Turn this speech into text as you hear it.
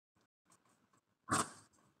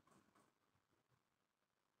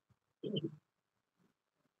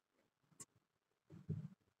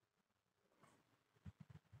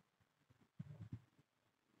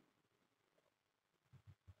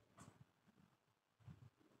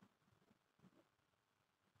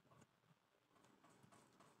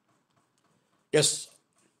Yes,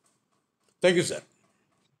 thank you, sir.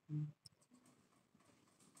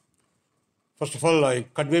 First of all, I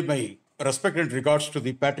convey my respect and regards to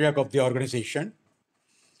the patriarch of the organization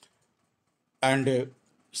and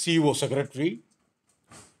CEO Secretary,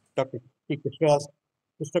 Dr. P.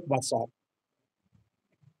 Krishna Kumar sir,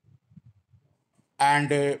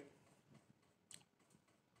 and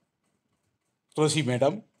Tulsi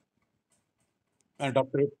Madam, and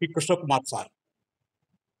Dr. P. Krishna Kumar sir.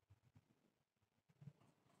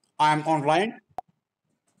 I am online.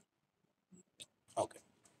 Okay.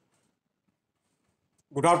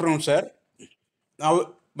 Good afternoon, sir.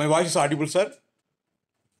 Now, my voice is audible, sir.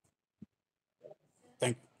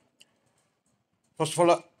 Thank you. First of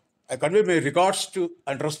all, I convey my regards to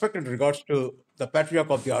and respect and regards to the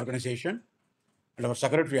patriarch of the organization and our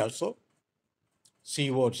secretary also,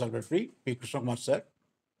 CEO and Secretary, P. Krishna Kumar sir,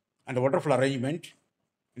 and the wonderful arrangement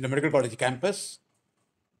in the Medical College campus,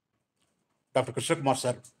 Dr. Krishna Kumar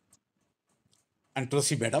sir and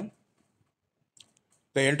Tulsi Madam.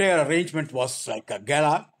 The entire arrangement was like a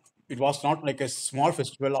gala. It was not like a small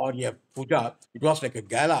festival or a puja. It was like a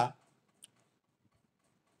gala.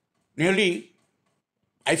 Nearly,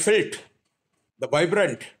 I felt the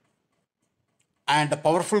vibrant and the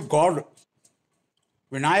powerful God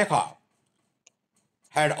Vinayaka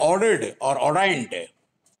had ordered or ordained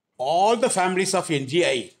all the families of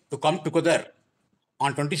NGI to come together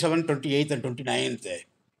on 27th, 28th, and 29th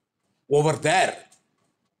over there.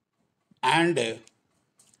 And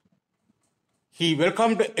he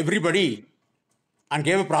welcomed everybody and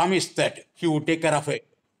gave a promise that he would take care of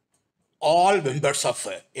all members of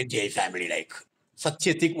NGI family. Like such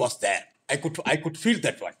a thing was there. I could feel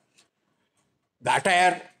that one. The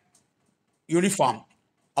attire, uniform,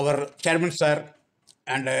 our chairman sir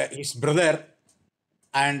and his brother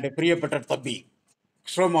and Priya Patar Tabbi,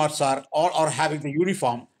 Shromar sir, all are having the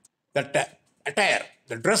uniform. That attire,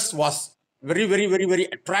 the dress was very, very, very, very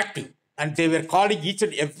attractive. And they were calling each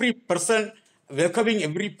and every person, welcoming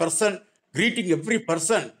every person, greeting every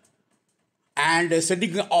person, and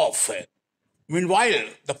sending off. Meanwhile,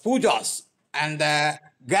 the pujas and the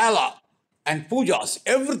gala and pujas,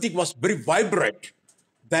 everything was very vibrant.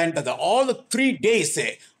 Then all the 3 days,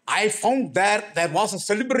 I found there was a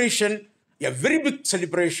celebration, a very big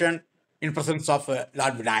celebration in presence of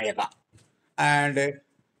Lord Vinayaka. And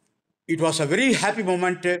it was a very happy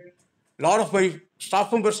moment. A lot of my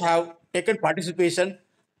staff members have taken participation.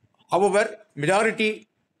 However, majority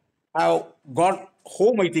have gone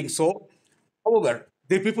home, I think so. However,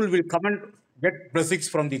 the people will come and get blessings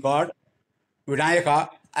from the God, Vinayaka,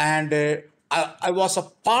 and I was a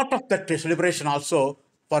part of that celebration also.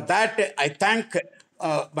 For that, I thank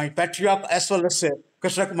my patriarch as well as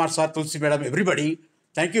Krishna Kumar sir, Tulsi Madam, everybody.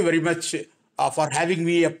 Thank you very much for having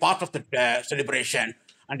me a part of the celebration.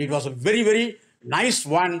 And it was a very, very nice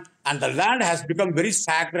one. And the land has become very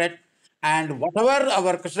sacred. And whatever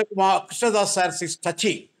our Krishna Das sir is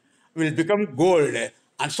touching will become gold.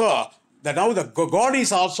 And so now the God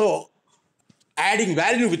is also adding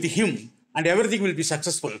value with him and everything will be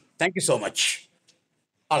successful. Thank you so much,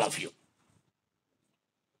 all of you.